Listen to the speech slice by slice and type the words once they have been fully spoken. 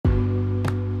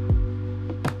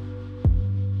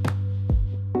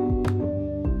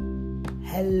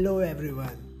Hello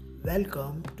everyone,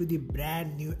 welcome to the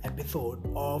brand new episode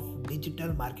of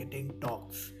Digital Marketing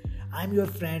Talks. I'm your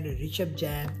friend Rishabh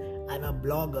Jain. I'm a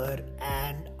blogger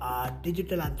and a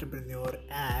digital entrepreneur,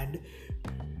 and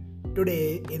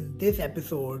today in this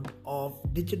episode of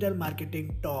Digital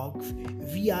Marketing Talks,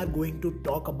 we are going to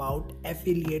talk about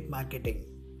affiliate marketing.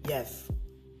 Yes,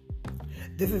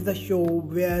 this is the show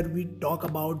where we talk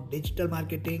about digital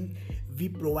marketing. We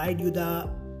provide you the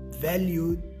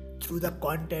value through the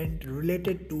content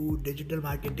related to digital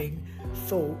marketing.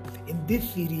 So, in this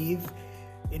series,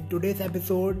 in today's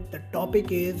episode, the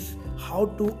topic is how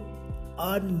to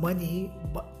earn money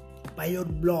by your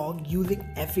blog using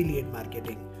affiliate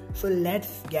marketing. So,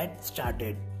 let's get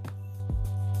started.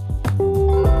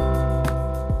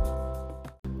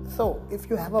 So, if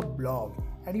you have a blog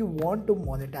and you want to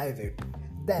monetize it,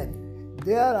 then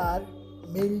there are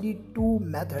mainly two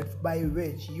methods by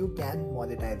which you can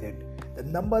monetize it. The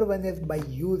number one is by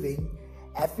using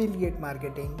affiliate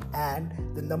marketing, and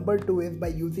the number two is by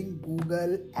using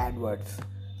Google AdWords.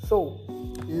 So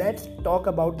let's talk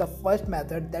about the first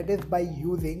method, that is by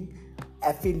using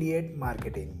affiliate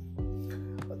marketing.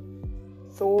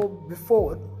 So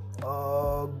before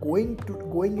going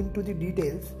into the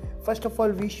details, first of all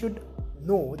we should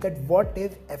know that what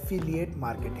is affiliate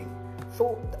marketing.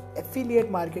 So the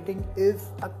affiliate marketing is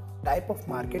a type of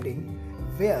marketing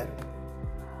where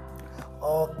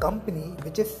a company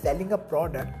which is selling a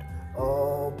product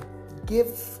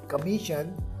gives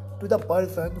commission to the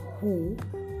person who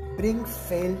brings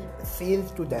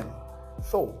sales to them.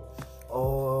 So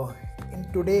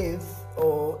in today's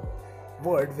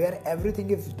world where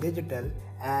everything is digital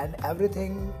and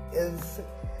everything is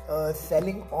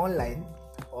selling online,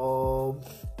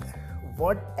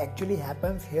 what actually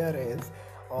happens here is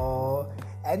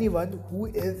anyone who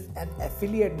is an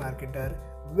affiliate marketer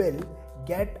will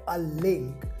get a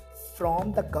link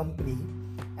from the company,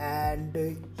 and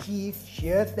he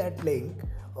shares that link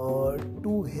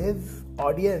to his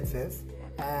audiences,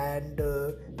 and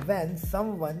when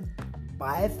someone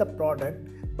buys the product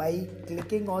by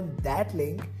clicking on that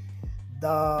link,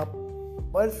 the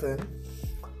person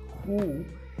who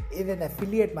is an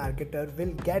affiliate marketer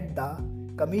will get the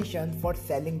commission for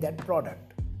selling that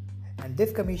product, and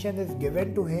this commission is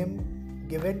given to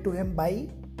him by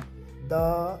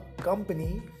the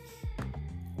company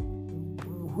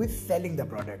who is selling the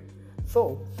product.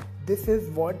 So this is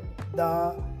what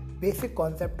the basic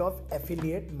concept of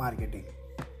affiliate marketing.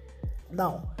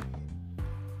 Now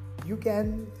you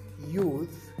can use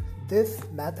this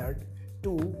method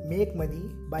to make money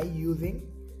by using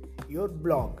your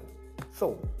blog.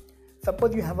 So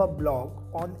suppose you have a blog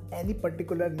on any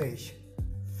particular niche.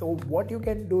 So what you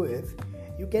can do is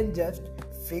you can just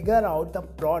figure out the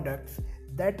products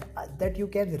that you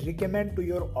can recommend to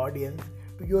your audience,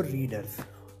 to your readers.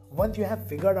 Once you have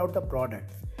figured out the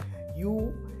products,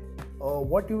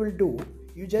 what you will do,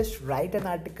 you just write an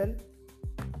article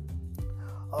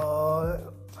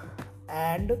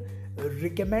and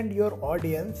recommend your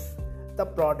audience the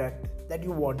product that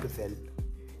you want to sell.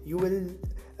 You will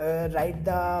write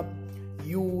the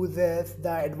uses,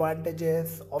 the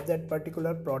advantages of that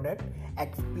particular product,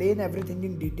 explain everything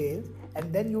in detail,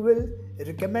 and then you will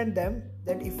recommend them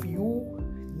that if you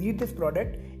need this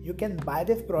product, you can buy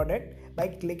this product by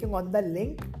clicking on the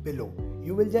link below.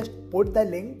 You will just put the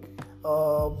link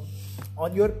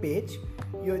on your page.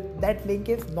 That link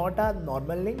is not a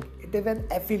normal link, it is an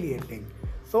affiliate link.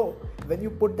 So when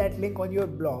you put that link on your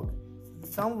blog,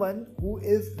 someone who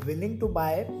is willing to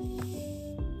buy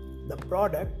the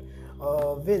product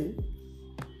will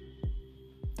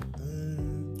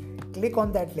click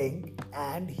on that link,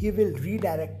 and he will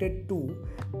redirect it to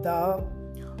the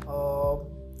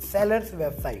seller's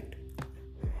website,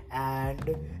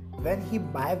 and when he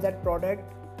buys that product,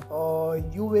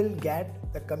 you will get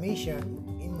the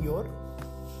commission in your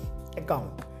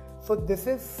account. So this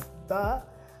is the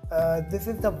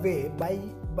way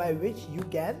by which you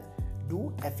can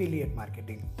do affiliate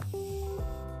marketing.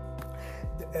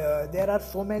 There are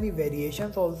so many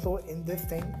variations also in this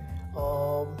thing.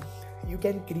 You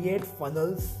can create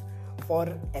funnels for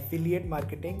affiliate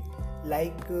marketing,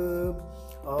 like you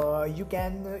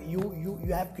can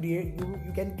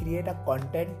create a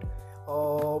content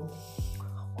on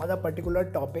a particular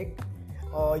topic.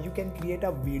 You can create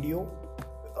a video.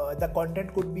 The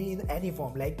content could be in any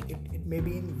form, like it may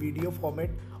be in video format,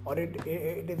 or it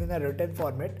is in a written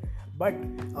format. But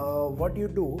what you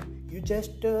do, you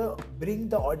just bring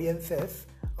the audiences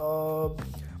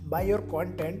by your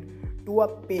content to a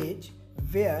page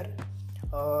where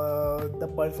the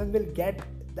person will get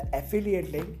the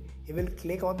affiliate link. He will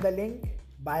click on the link,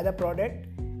 buy the product,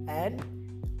 and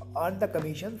earn the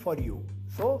commission for you.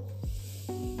 So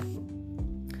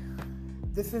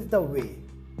this is the way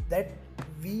that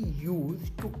we use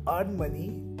to earn money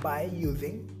by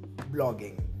using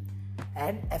blogging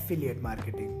and affiliate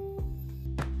marketing.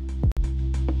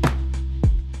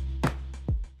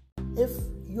 If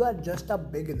you are just a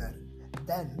beginner,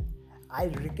 then I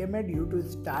recommend you to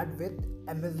start with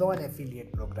Amazon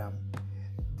affiliate program.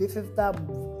 This is the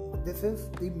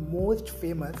most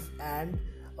famous and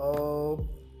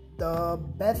the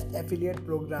best affiliate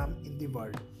program in the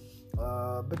world,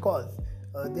 because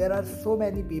there are so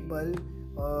many people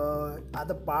are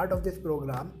the part of this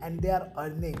program, and they are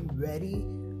earning very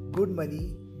good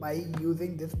money by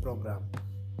using this program.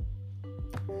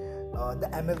 The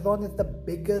Amazon is the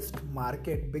biggest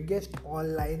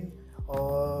online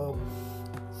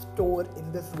store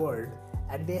in this world,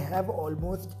 and they have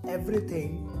almost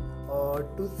everything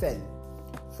to sell.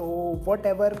 So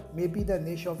whatever may be the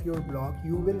niche of your blog,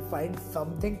 you will find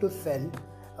something to sell.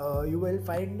 You will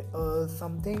find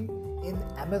something in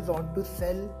Amazon to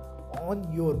sell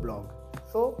on your blog.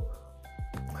 So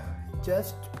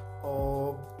just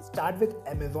start with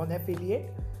Amazon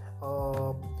affiliate,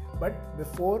 but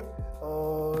before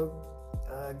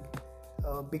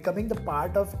becoming the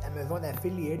part of Amazon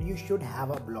affiliate, you should have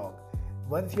a blog.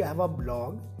 Once you have a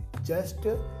blog, just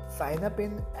sign up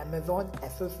in Amazon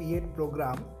associate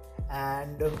program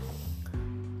and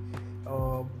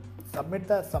submit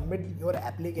your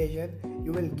application.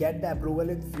 You will get the approval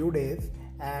in few days,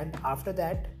 and after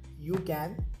that you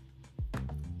can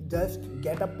just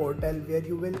get a portal where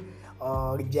you will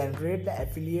generate the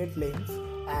affiliate links,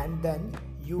 and then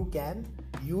you can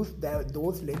use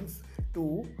those links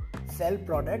to sell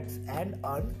products and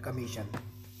earn commission.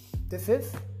 This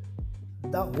is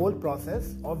the whole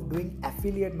process of doing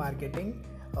affiliate marketing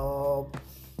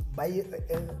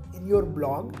in your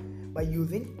blog by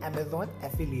using Amazon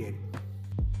affiliate.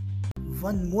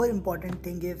 One more important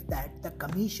thing is that the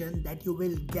commission that you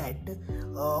will get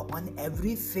on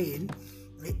every sale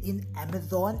in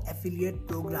Amazon affiliate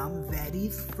program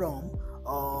varies from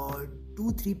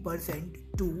 2-3%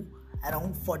 to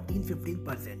around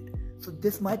 14-15%. So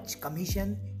this much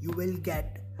commission you will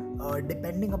get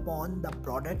depending upon the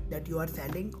product that you are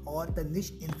selling or the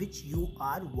niche in which you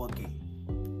are working.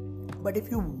 But if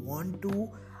you want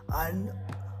to earn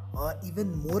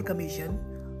even more commission,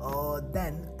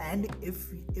 then and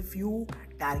if you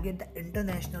target the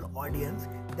international audience,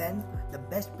 then the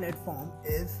best platform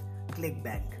is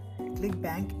ClickBank.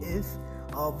 ClickBank is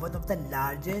one of the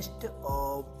largest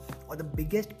or the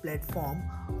biggest platform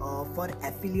for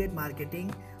affiliate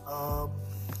marketing,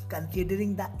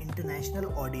 considering the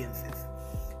international audiences.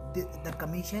 The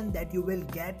commission that you will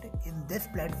get in this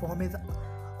platform is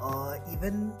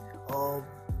even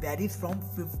varies from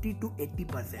 50 to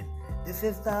 80%. This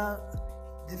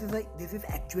is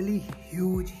actually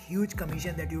huge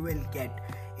commission that you will get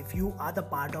if you are the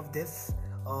part of this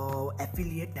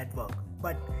affiliate network.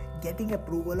 But getting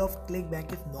approval of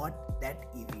ClickBank is not that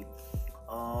easy.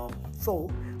 So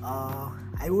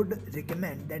I would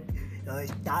recommend that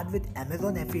start with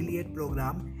Amazon affiliate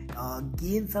program,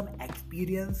 gain some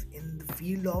experience in the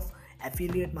field of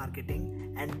affiliate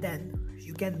marketing, and then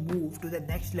you can move to the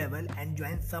next level and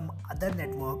join some other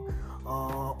network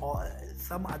or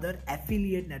some other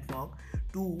affiliate network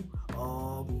to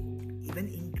even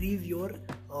increase your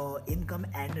income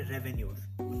and revenues.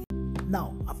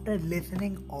 Now, after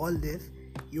listening all this,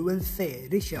 you will say,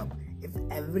 Rishabh, if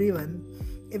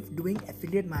doing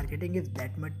affiliate marketing is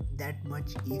that much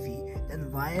easy, then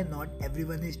why not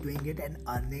everyone is doing it and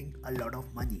earning a lot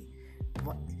of money?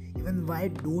 Even why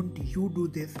don't you do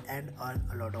this and earn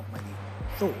a lot of money?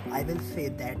 So I will say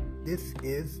that this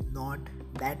is not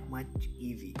that much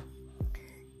easy.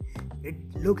 It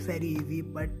looks very easy,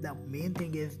 but the main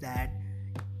thing is that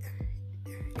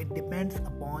it depends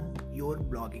upon your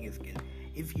blogging skill.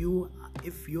 If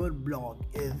your blog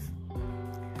is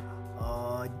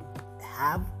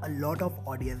have a lot of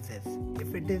audiences,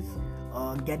 if it is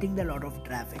getting a lot of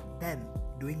traffic, then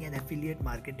doing an affiliate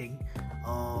marketing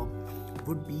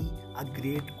would be a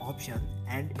great option,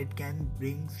 and it can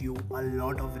bring you a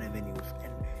lot of revenues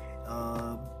and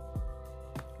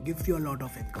gives you a lot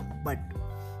of income. But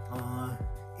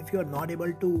if you are not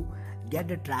able to get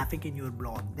the traffic in your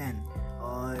blog, then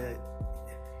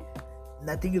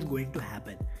nothing is going to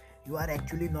happen. You are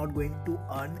actually not going to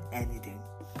earn anything.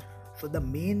 So the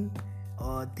main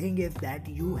thing is that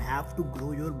you have to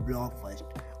grow your blog first.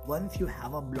 Once you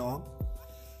have a blog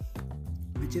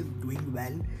which is doing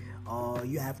well,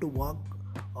 you have to work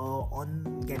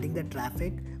on getting the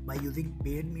traffic by using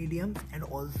paid mediums and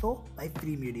also by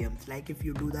free mediums. Like if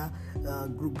you do the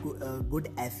good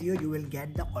SEO, you will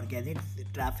get the organic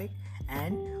traffic,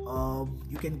 and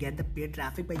you can get the paid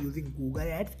traffic by using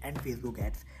Google ads and Facebook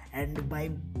ads. And by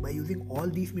using all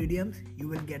these mediums, you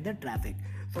will get the traffic.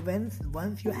 So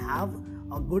once you have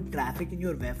a good traffic in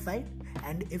your website,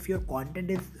 and if your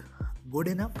content is good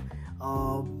enough,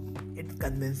 it's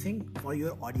convincing for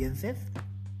your audiences,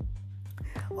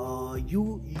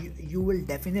 you will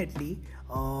definitely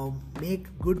make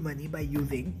good money by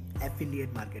using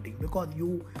affiliate marketing, because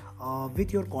you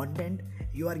with your content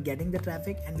you are getting the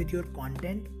traffic, and with your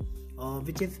content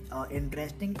which is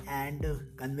interesting and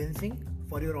convincing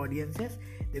for your audiences,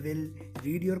 they will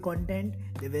read your content,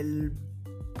 they will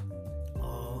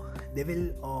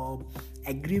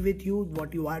agree with you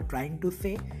what you are trying to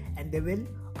say, and they will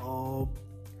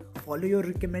follow your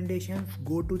recommendations,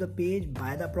 go to the page,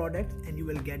 buy the products, and you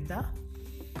will get the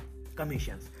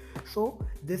commissions. So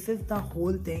this is the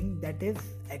whole thing that is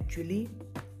actually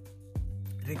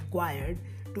required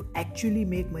to actually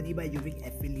make money by using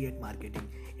affiliate marketing.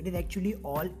 It is actually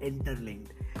all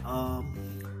interlinked.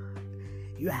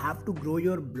 You have to grow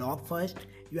your blog first.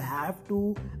 You have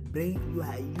to bring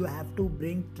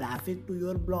traffic to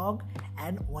your blog,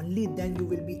 and only then you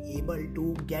will be able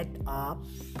to get a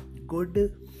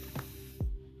good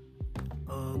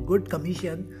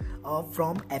commission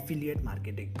from affiliate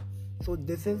marketing. So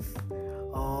this is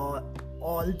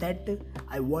all that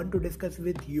I want to discuss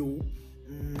with you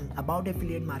about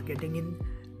affiliate marketing in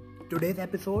today's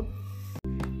episode.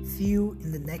 See you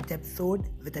in the next episode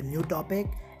with a new topic.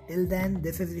 Till then,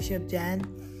 this is Rishabh Jain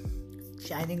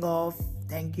signing off.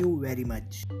 Thank you very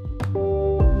much.